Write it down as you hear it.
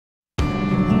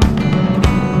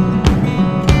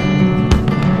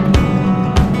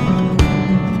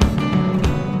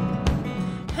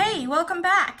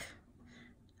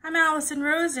I'm Allison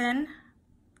Rosen.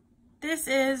 This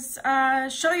is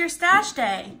Show Your Stash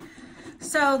Day.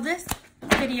 So this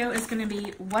video is going to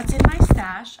be what's in my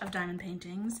stash of diamond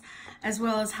paintings, as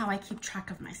well as how I keep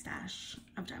track of my stash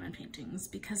of diamond paintings,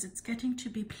 because it's getting to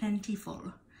be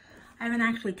plentiful. I haven't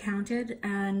actually counted,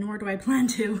 nor do I plan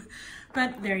to,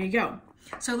 but there you go.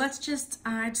 So let's just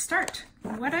start.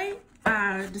 What I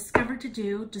decided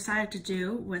to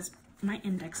do was my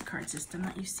index card system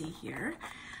that you see here.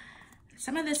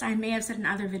 Some of this I may have said in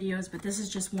other videos, but this is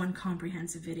just one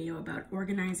comprehensive video about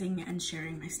organizing and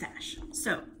sharing my stash.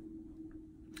 So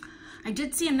I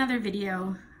did see another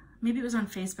video, maybe it was on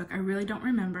Facebook, I really don't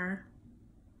remember,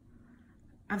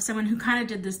 of someone who kind of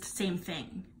did this same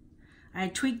thing. I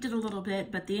tweaked it a little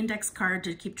bit, but the index card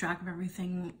to keep track of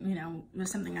everything, you know, was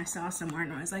something I saw somewhere,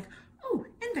 and I was like, oh,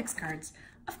 index cards,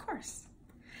 of course.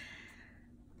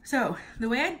 So the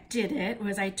way I did it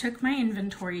was I took my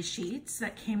inventory sheets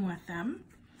that came with them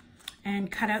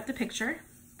and cut out the picture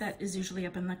that is usually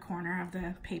up in the corner of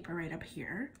the paper right up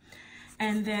here.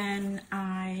 And then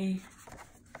I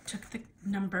took the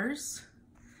numbers,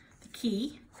 the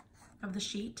key of the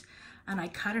sheet, and I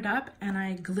cut it up and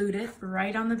I glued it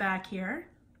right on the back here.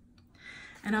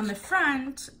 And on the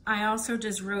front, I also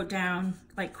just wrote down,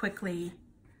 like quickly,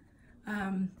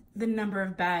 the number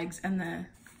of bags and the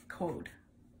code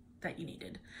that you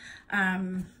needed.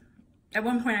 At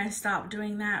one point I stopped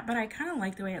doing that, but I kind of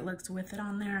like the way it looks with it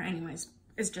on there. Anyways,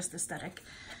 it's just aesthetic,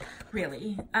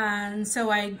 really. And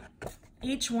so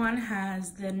each one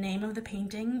has the name of the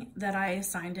painting that I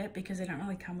assigned it, because they don't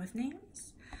really come with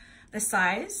names, the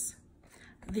size,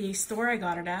 the store I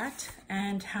got it at,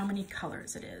 and how many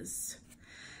colors it is.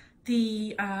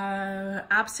 The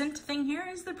absent thing here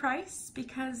is the price,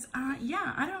 because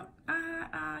yeah, I don't,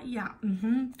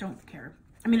 don't care.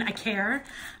 I mean, I care,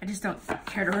 I just don't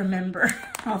care to remember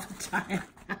all the time.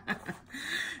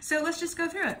 So let's just go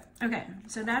through it. Okay,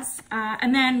 so that's,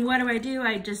 and then what do?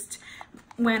 I just,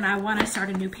 when I want to start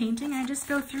a new painting, I just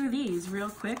go through these real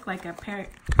quick, like a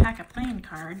pack of playing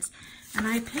cards, and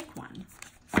I pick one.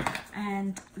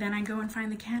 And then I go and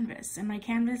find the canvas. And my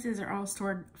canvases are all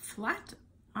stored flat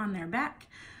on their back.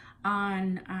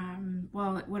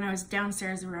 Well, when I was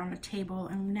downstairs, they were on a table,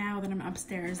 and now that I'm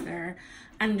upstairs, they're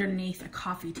underneath a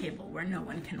coffee table where no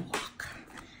one can walk.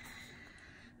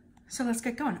 So let's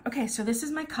get going. Okay, so this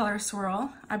is my color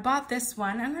swirl. I bought this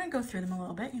one. I'm gonna go through them a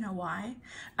little bit. You know why?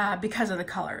 Because of the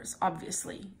colors,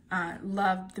 obviously.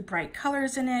 Love the bright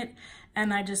colors in it,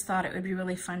 and I just thought it would be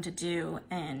really fun to do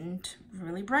and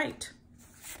really bright.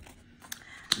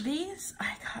 These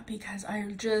I got because I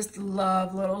just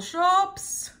love little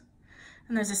shops.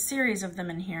 And there's a series of them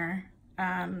in here.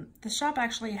 The shop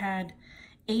actually had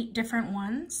 8 different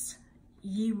ones.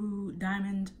 Yiwu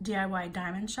Diamond, DIY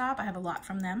Diamond Shop. I have a lot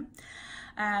from them.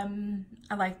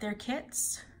 I like their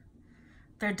kits.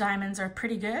 Their diamonds are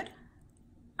pretty good.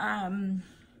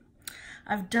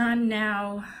 I've done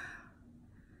now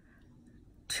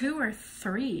 2 or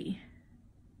 3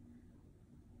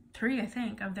 I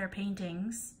think, of their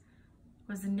paintings.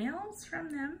 Was the nails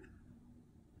from them?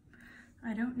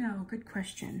 I don't know, good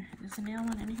question. Is the nail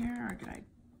one in here, or did I?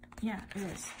 Yeah, it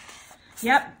is.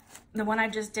 Yep, the one I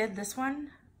just did, this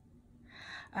one,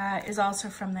 is also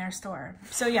from their store.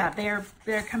 So yeah,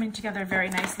 they're coming together very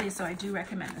nicely, so I do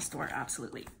recommend the store,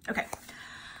 absolutely. Okay,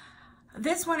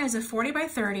 this one is a 40 by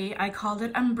 30. I called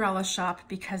it Umbrella Shop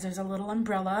because there's a little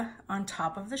umbrella on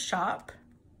top of the shop.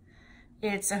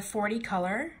 It's a 40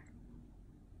 color.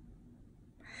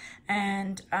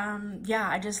 And yeah,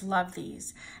 I just love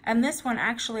these. And this one,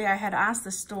 actually, I had asked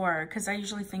the store, because I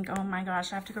usually think, oh my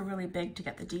gosh, I have to go really big to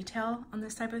get the detail on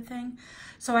this type of thing.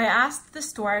 So I asked the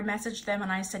store, I messaged them, and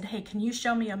I said, hey, can you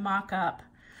show me a mock-up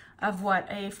of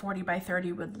what a 40 by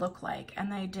 30 would look like?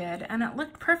 And they did, and it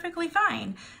looked perfectly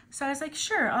fine. So I was like,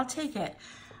 sure, I'll take it.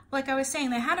 Like I was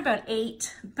saying, they had about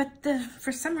 8, but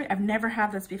for some reason, I've never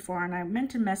had this before, and I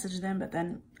meant to message them, but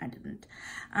then I didn't.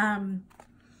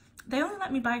 They only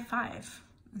let me buy 5.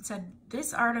 It said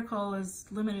this article is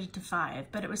limited to 5,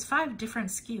 but it was 5 different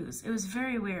SKUs. It was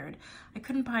very weird. I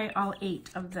couldn't buy all 8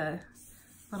 of the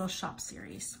little shop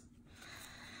series.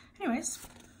 Anyways,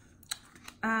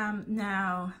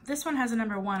 now this one has a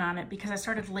number 1 on it because I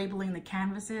started labeling the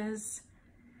canvases,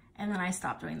 and then I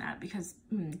stopped doing that because,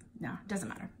 no, it doesn't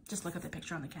matter. Just look at the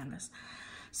picture on the canvas.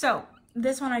 So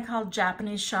this one I called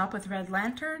Japanese Shop with Red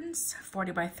Lanterns,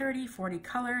 40 by 30, 40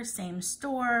 colors, same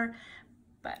store,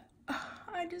 but oh,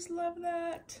 I just love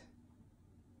that.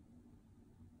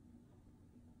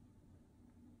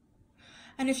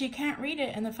 And if you can't read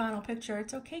it in the final picture,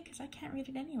 it's okay, because I can't read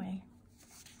it anyway.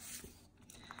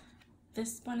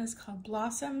 This one is called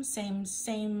Blossom,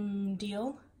 same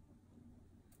deal.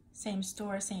 Same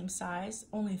store, same size,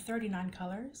 only 39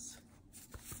 colors.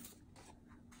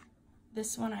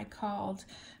 This one I called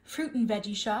Fruit and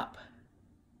Veggie Shop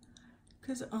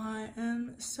because I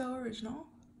am so original.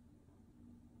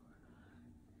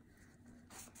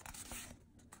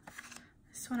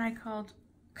 This one I called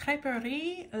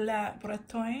Crêperie La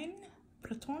Bretonne,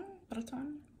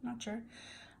 not sure.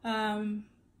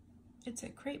 It's a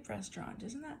crepe restaurant,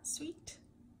 isn't that sweet?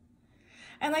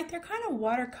 And like they're kind of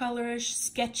watercolorish,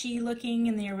 sketchy looking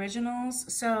in the originals,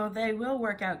 so they will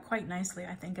work out quite nicely,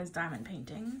 I think, as diamond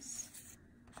paintings.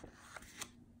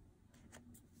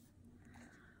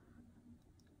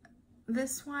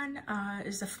 This one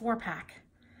is a 4-pack.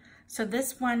 So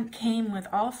this one came with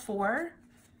all 4.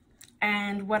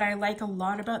 And what I like a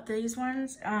lot about these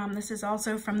ones, this is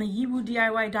also from the Yiwu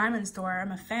DIY Diamond Store.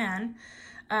 I'm a fan.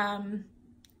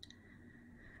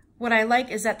 What I like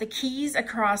is that the keys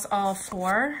across all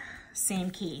 4,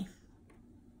 same key.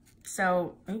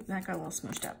 So, oops, that got a little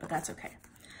smooshed up, but that's okay.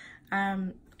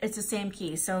 It's the same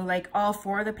key. So like all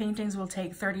 4 of the paintings will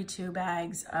take 32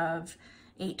 bags of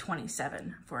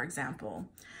 827, for example.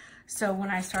 So when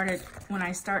I start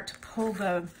to pull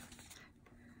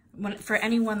for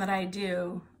any one that I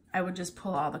do, I would just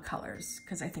pull all the colors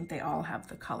because I think they all have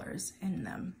the colors in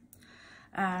them.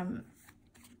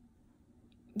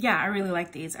 Yeah, I really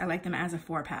like these. I like them as a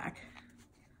 4-pack.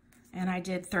 And I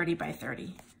did 30 by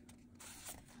 30.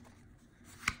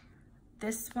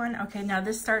 This one, okay, now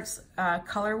this starts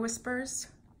Color Whispers.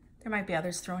 There might be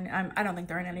others thrown in. I don't think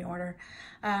they're in any order.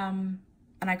 And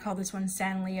I call this one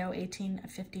San Leo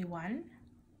 1851.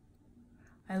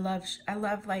 I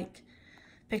love like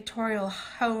Victorial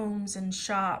homes and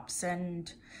shops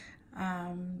and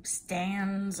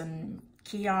stands and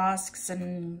kiosks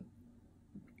and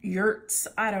yurts.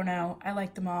 I don't know. I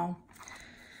like them all.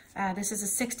 This is a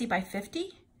 60 by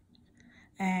 50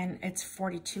 and it's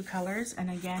 42 colors. And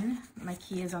again, my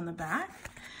key is on the back.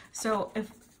 So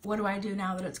what do I do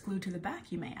now that it's glued to the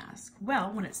back, you may ask?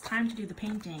 Well, when it's time to do the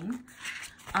painting,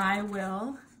 I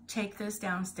will take this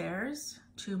downstairs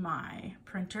to my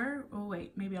printer. Oh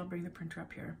wait, maybe I'll bring the printer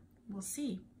up here. We'll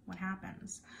see what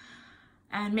happens.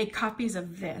 And make copies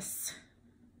of this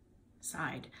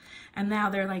side. And now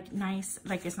they're like nice,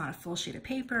 like it's not a full sheet of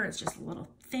paper, it's just a little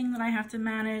thing that I have to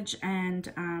manage.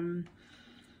 And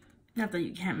not that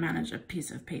you can't manage a piece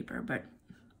of paper, but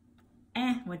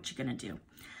what you gonna do?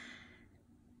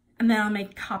 And then I'll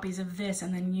make copies of this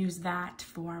and then use that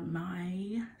for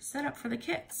my setup for the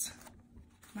kits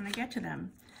when I get to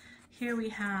them. Here we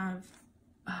have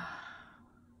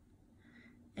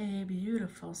a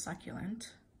beautiful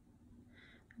succulent.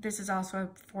 This is also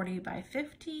 40 by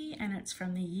 50 and it's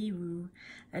from the Yiwu,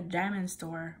 a diamond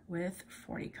store with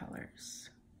 40 colors.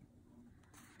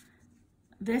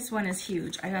 This one is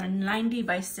huge. I got a 90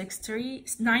 by 60.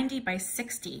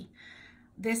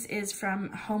 This is from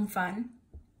Home Fun.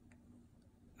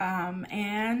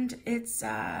 And it's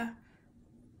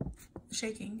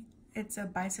shaking. It's a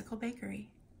bicycle bakery.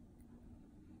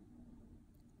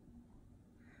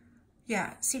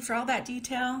 Yeah, see, for all that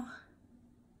detail,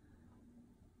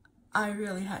 I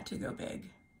really had to go big.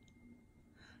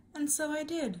 And so I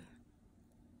did.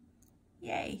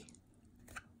 Yay.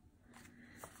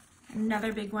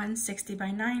 Another big one, 60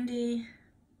 by 90.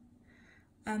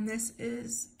 And this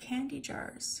is candy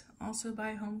jars, also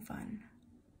by Home Fun.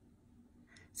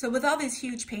 So with all these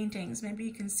huge paintings, maybe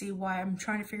you can see why I'm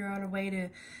trying to figure out a way to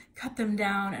cut them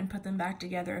down and put them back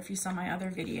together if you saw my other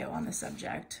video on the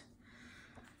subject.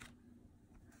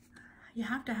 You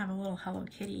have to have a little Hello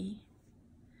Kitty.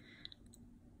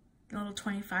 A little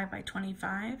 25 by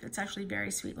 25. It's actually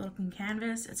very sweet looking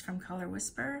canvas. It's from Color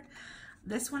Whisper.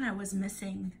 This one I was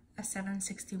missing a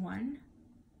 761.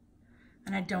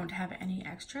 And I don't have any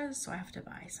extras, so I have to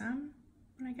buy some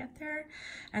when I get there.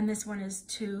 And this one is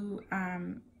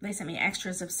they sent me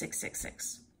extras of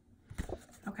 666.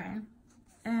 Okay,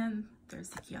 and there's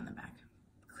the key on the back.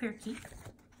 Clear key.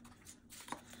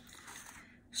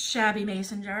 Shabby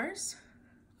mason jars.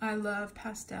 I love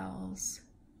pastels.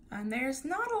 And there's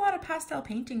not a lot of pastel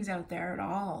paintings out there at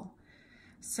all.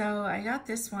 So I got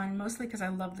this one mostly because I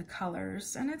love the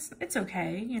colors, and it's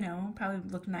okay, you know, probably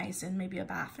look nice in maybe a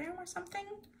bathroom or something.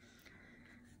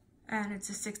 And it's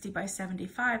a 60 by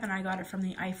 75, and I got it from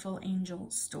the Eiffel Angel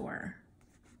store.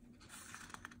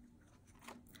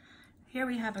 Here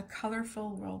we have a colorful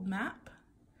world map.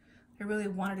 I really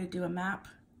wanted to do a map.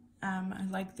 I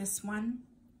like this one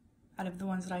out of the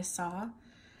ones that I saw.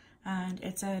 And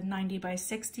it's a 90 by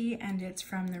 60, and it's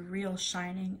from the Real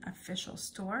Shining official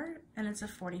store, and it's a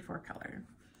 44 color.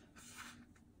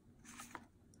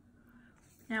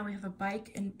 Now we have a bike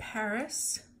in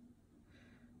Paris.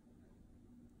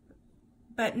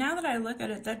 But now that I look at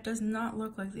it, that does not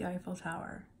look like the Eiffel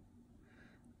Tower.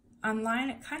 Online,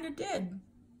 it kind of did,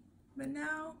 but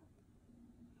now,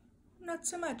 not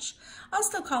so much. I'll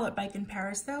still call it Bike in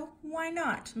Paris, though. Why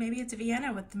not? Maybe it's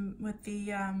Vienna with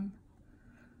the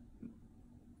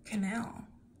canal.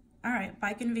 All right,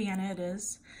 Bike in Vienna it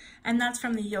is, and that's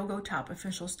from the Yogo Top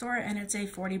official store, and it's a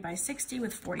 40 by 60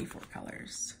 with 44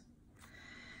 colors.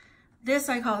 This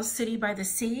I call City by the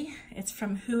Sea. It's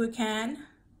from Huacan,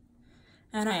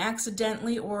 and I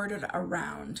accidentally ordered a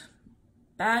round.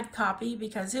 Bad copy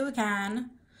because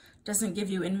Huacan doesn't give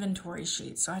you inventory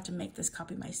sheets, so I had to make this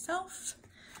copy myself.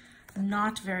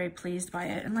 Not very pleased by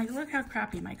it, and like, look how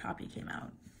crappy my copy came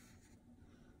out.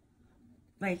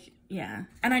 Like, yeah,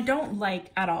 and I don't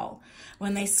like at all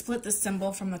when they split the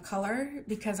symbol from the color,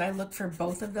 because I look for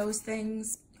both of those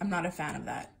things. I'm not a fan of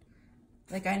that.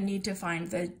 Like, I need to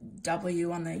find the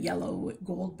W on the yellow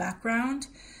gold background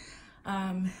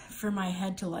for my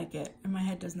head to like it, and my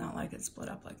head does not like it split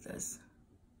up like this.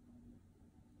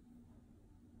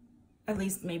 At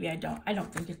least maybe I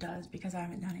don't think it does, because I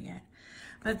haven't done it yet.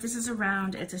 But this is a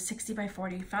round. It's a 60 by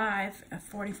 45, a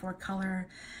 44 color,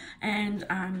 and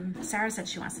Sarah said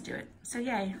she wants to do it. So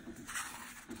yay.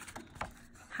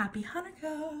 Happy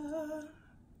Hanukkah.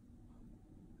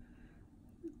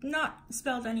 Not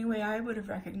spelled any way I would have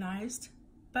recognized,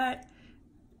 but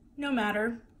no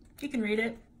matter. You can read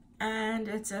it. And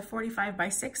it's a 45 by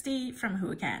 60 from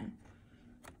Huacan.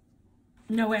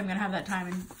 No way I'm gonna have that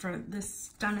time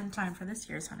done in time for this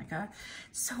year's Hanukkah.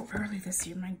 It's so early this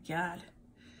year, my God.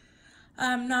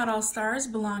 Not all stars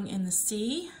belong in the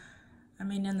sea. I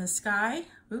mean, in the sky.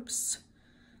 Oops.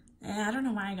 And I don't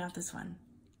know why I got this one.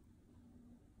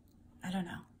 I don't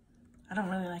know. I don't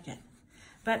really like it.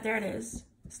 But there it is.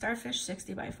 Starfish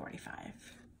 60 by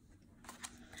 45.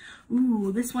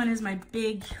 Ooh, this one is my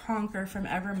big honker from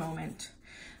Ever Moment.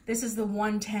 This is the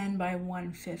 110 by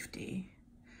 150.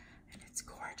 And it's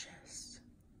gorgeous.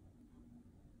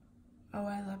 Oh,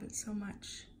 I love it so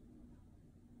much.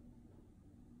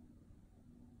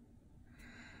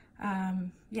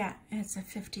 Yeah, it's a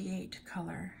 58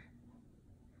 color.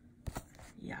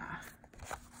 Yeah.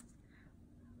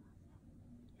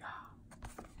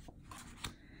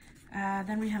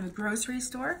 Then we have a grocery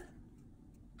store,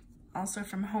 also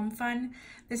from Home Fun.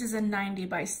 This is a 90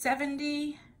 by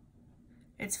 70.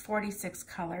 It's 46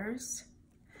 colors.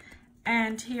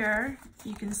 And here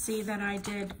you can see that I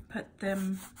did put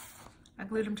them, I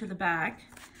glued them to the back,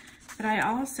 but I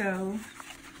also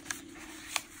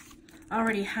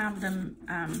already have them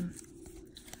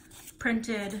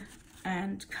printed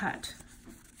and cut.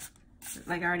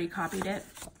 Like I already copied it.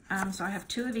 So I have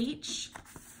 2 of each.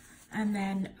 And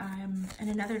then in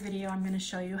another video, I'm going to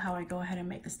show you how I go ahead and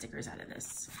make the stickers out of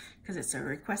this, because it's a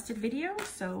requested video.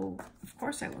 So of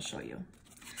course I will show you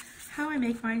how I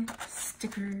make my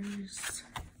stickers.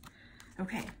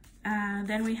 Okay,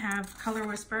 then we have Color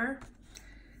Whisper,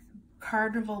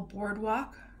 Carnival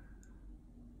Boardwalk.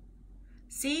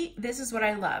 See, this is what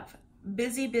I love.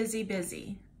 Busy, busy,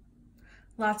 busy.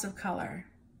 Lots of color.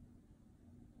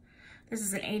 This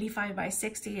is an 85 by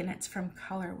 60 and it's from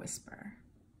Color Whisper.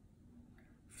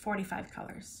 45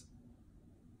 colors.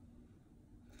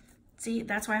 See,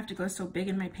 that's why I have to go so big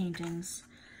in my paintings.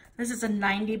 This is a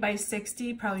 90 by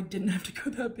 60. Probably didn't have to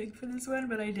go that big for this one,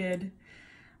 but I did.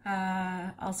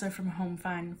 Also from Home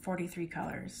Fun, 43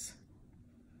 colors.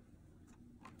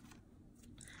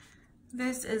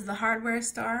 This is the hardware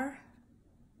star.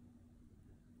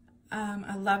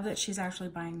 I love that she's actually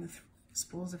buying the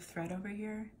spools of thread over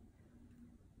here.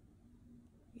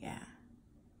 Yeah.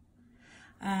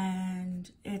 And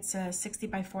it's a 60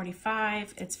 by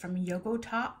 45. It's from Yogo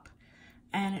Top,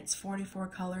 and it's 44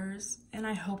 colors. And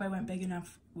I hope I went big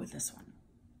enough with this one.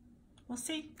 We'll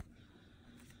see.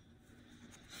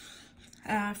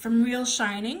 From Real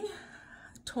Shining,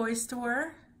 Toy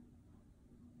Store,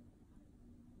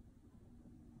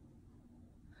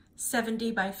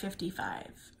 70 by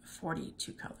 55,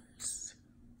 42 colors.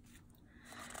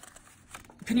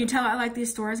 Can you tell I like these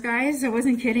stores, guys? I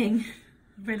wasn't kidding.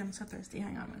 Wait, I'm so thirsty.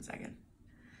 Hang on 1 second.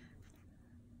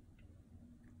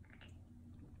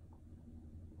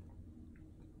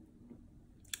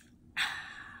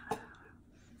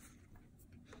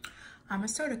 I'm a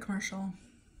soda commercial.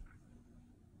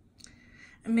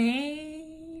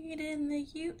 Made in the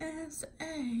USA.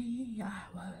 I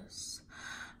was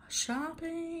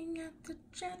shopping at the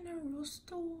general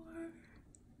store.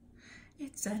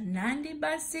 It's a 90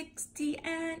 by 60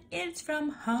 and it's from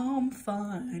Home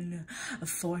Fun.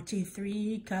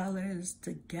 43 colors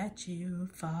to get you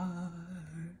far.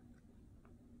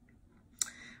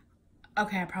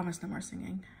 Okay, I promise no more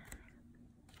singing.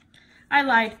 I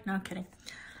lied. No, I'm kidding.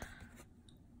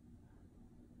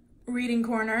 Reading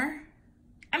corner.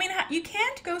 I mean, you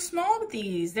can't go small with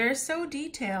these. They're so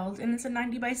detailed, and it's a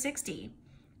 90 by 60.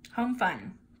 Home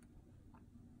fun.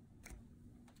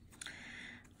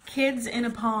 Kids in a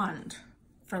pond,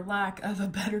 for lack of a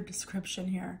better description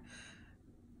here.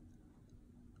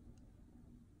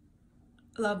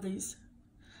 Love these.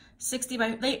 60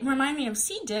 by, they remind me of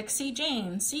See Dick, See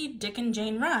Jane, See Dick and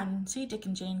Jane Run, See Dick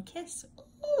and Jane Kiss.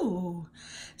 Ooh,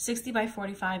 60 by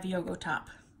 45 yoga top,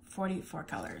 44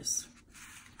 colors.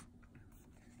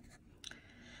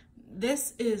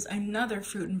 This is another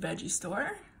fruit and veggie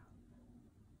store.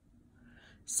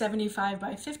 75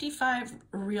 by 55,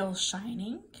 real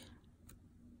shining.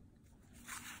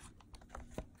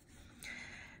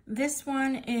 This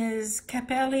one is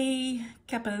Capellini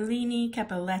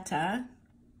Capelletta.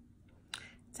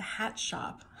 It's a hat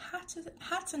shop.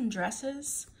 Hats and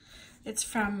dresses. It's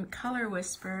from Color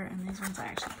Whisper, and these ones I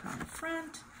actually put on the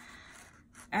front.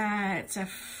 It's a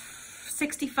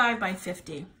 65 by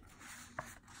 50.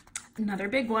 Another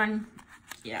big one.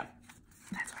 Yeah,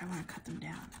 that's why I want to cut them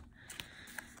down.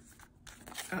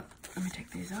 Oh, let me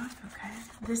take these off. Okay.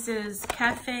 This is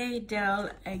Cafe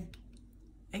del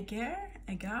Agare?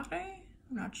 I'm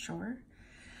not sure.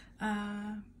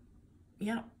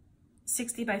 Yeah.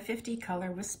 60 by 50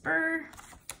 Color Whisper.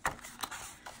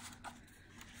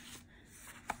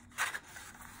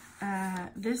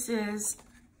 This is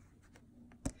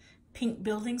Pink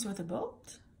Buildings with a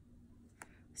Boat.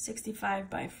 65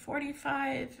 by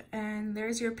 45, and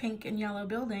there's your pink and yellow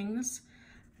buildings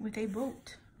with a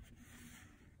boat.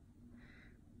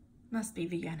 Must be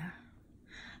Vienna.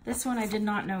 This one I did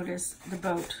not notice the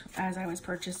boat as I was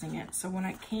purchasing it. So when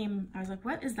it came, I was like,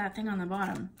 what is that thing on the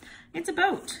bottom? It's a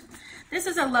boat. This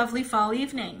is a lovely fall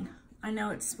evening. I know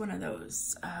it's one of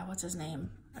those, what's his name?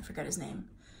 I forget his name,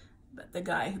 but the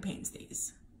guy who paints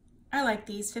these. I like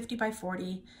these, 50 by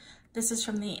 40. This is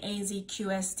from the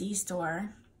AZQSD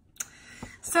store.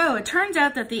 So it turns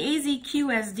out that the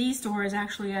AZQSD store is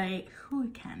actually a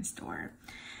Huracan store.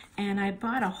 And I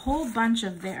bought a whole bunch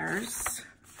of theirs.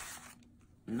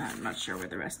 I'm not sure where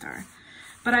the rest are.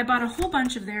 But I bought a whole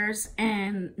bunch of theirs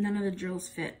and none of the drills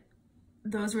fit.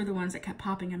 Those were the ones that kept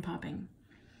popping and popping.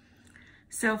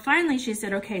 So finally she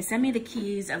said, okay, send me the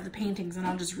keys of the paintings and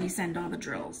I'll just resend all the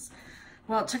drills.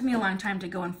 Well, it took me a long time to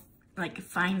go and like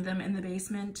find them in the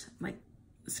basement, like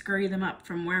scurry them up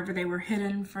from wherever they were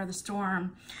hidden for the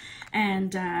storm.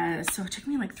 And so it took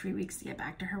me like 3 weeks to get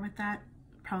back to her with that.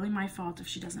 Probably my fault if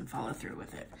she doesn't follow through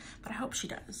with it, but I hope she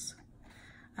does.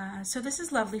 So this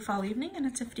is Lovely Fall Evening, and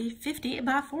it's a 50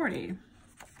 by 40.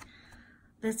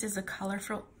 This is a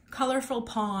colorful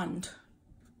pond.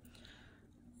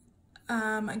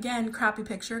 Again, crappy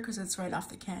picture because it's right off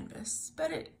the canvas,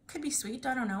 but it could be sweet,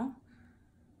 I don't know.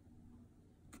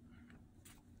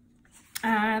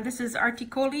 This is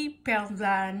Articoli per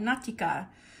la Nautica.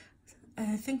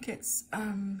 I think it's,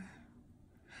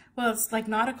 well, it's like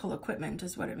nautical equipment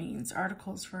is what it means.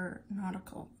 Articles for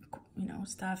nautical, you know,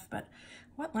 stuff. But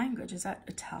what language? Is that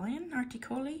Italian?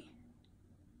 Articoli?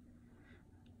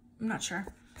 I'm not sure.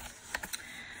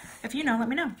 If you know, let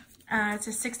me know. It's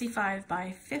a 65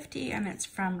 by 50 and it's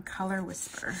from Color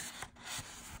Whisper.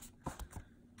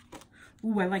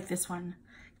 Ooh, I like this one.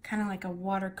 Kind of like a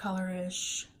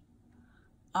watercolor-ish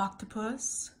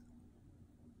octopus.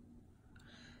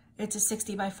 It's a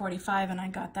 60 by 45 and I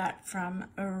got that from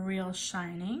a Real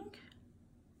Shining.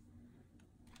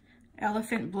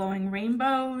 Elephant Blowing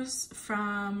Rainbows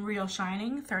from Real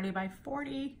Shining, 30 by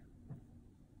 40.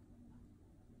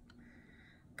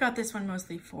 Got this one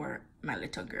mostly for my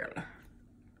little girl.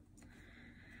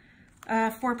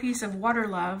 4-piece of Water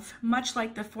Love, much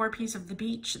like the 4-piece of the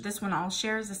beach. This one all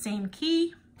shares the same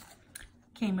key.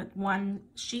 Came with one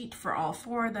sheet for all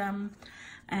 4 of them.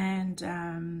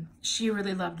 And she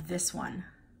really loved this one.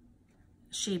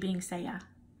 She being Saya.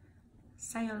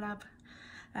 Saya love.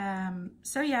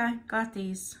 So yeah, got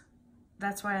these.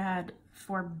 That's why I had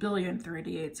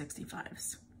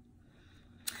 4,038,65s.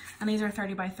 And these are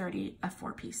 30 by 30, a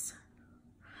 4-piece.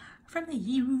 From the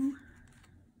Yiwu.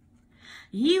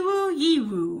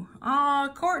 Yiwu.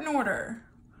 Court and Order.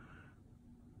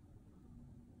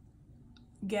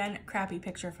 Again, crappy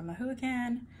picture from a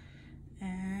Huracan.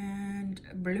 And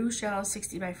Blue Shell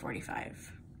 60 by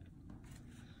 45.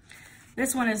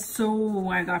 This one is so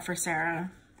I got for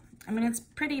Sarah. I mean, it's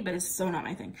pretty, but it's so not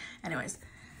my thing. Anyways,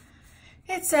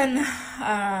 it's an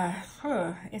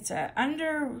it's a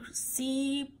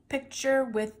undersea picture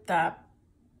with the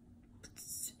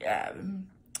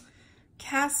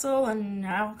castle and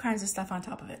all kinds of stuff on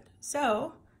top of it.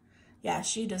 So Yeah,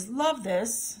 she does love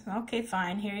this. Okay,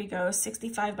 fine. Here you go,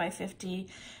 65 by 50.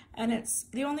 And it's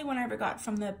the only one I ever got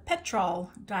from the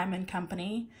Petrol Diamond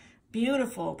Company.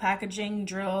 Beautiful packaging,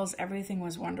 drills, everything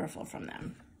was wonderful from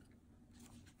them.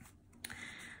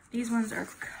 These ones are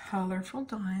colorful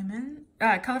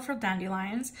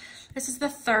dandelions. This is the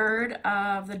third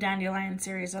of the dandelion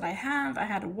series that I have. I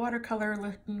had a watercolor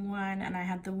looking one, and I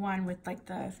had the one with like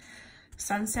the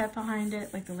sunset behind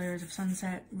it, like the layers of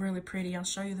sunset, really pretty. I'll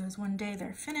show you those one day.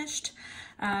 They're finished.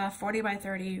 40 by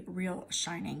 30 real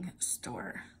shining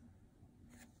store.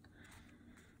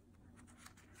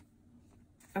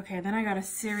 Okay, then I got a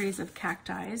series of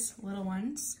cacti, little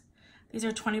ones. These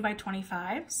are 20 by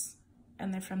 25s,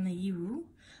 and they're from the U.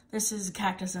 This is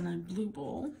cactus in a blue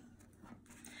bowl.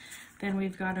 Then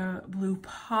we've got a blue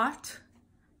pot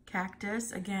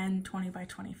cactus, again 20 by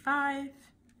 25.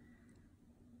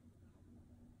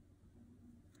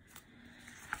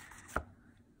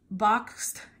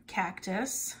 Boxed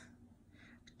cactus,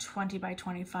 20 by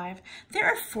 25. There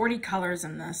are 40 colors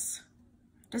in this.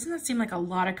 Doesn't that seem like a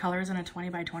lot of colors in a 20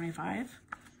 by 25?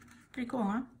 Pretty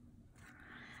cool,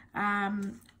 huh?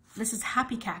 This is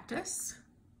Happy Cactus.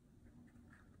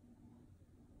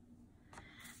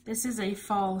 This is a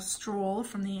fall stroll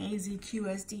from the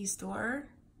AZQSD store.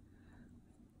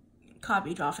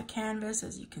 Copied off a canvas,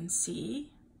 as you can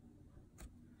see.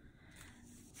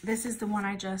 This is the one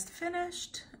I just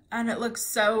finished, and it looks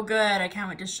so good. I can't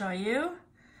wait to show you.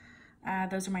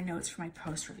 Those are my notes for my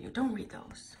post review. Don't read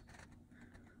those.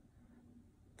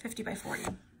 50 by 40.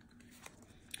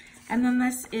 And then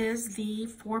this is the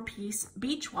 4-piece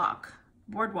beach walk,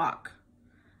 boardwalk.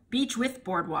 Beach with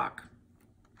boardwalk.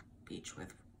 Beach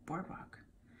with boardwalk.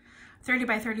 30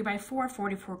 by 30 by 4,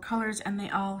 44 colors, and they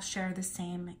all share the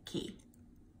same key.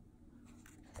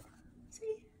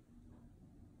 See?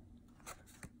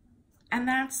 And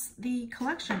that's the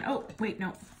collection. Oh, wait,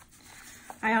 no.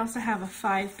 I also have a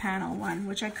 5-panel one,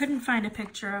 which I couldn't find a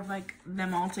picture of like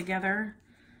them all together.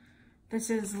 This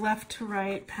is left to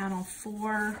right, panel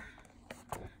 4.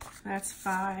 That's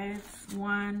 5,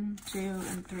 1, 2,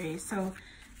 and 3. So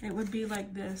it would be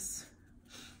like this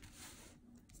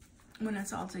when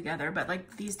it's all together, but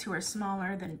like these two are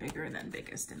smaller, then bigger, then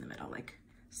biggest in the middle, like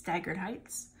staggered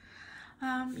heights.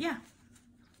 Yeah,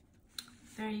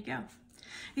 there you go.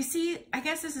 You see, I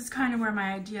guess this is kind of where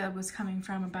my idea was coming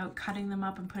from about cutting them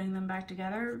up and putting them back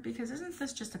together, because isn't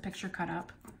this just a picture cut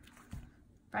up,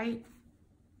 right?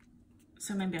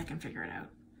 So maybe I can figure it out.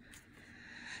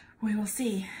 We will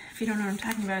see. If you don't know what I'm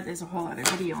talking about, there's a whole other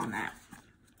video on that.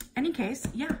 Any case,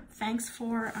 yeah, thanks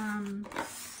for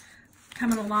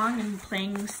coming along and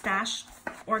playing stash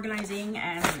organizing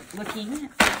and looking,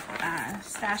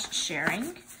 stash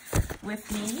sharing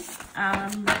with me.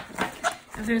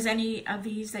 If there's any of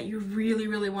these that you really,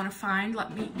 really want to find,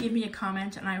 give me a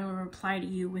comment and I will reply to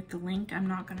you with the link. I'm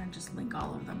not gonna just link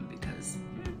all of them because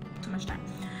too much time.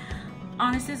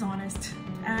 Honest is honest.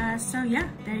 So yeah,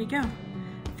 there you go.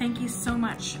 Thank you so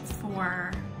much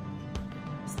for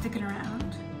sticking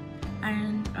around,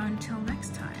 and until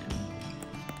next time,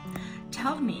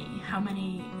 tell me how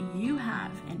many you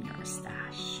have in your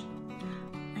stash.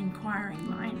 Inquiring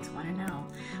minds want to know.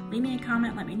 Leave me a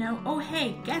comment, let me know. Oh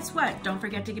hey, guess what? Don't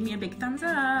forget to give me a big thumbs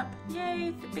up.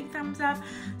 Yay, big thumbs up.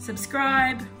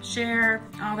 Subscribe, share,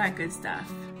 all that good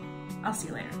stuff. I'll see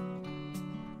you later.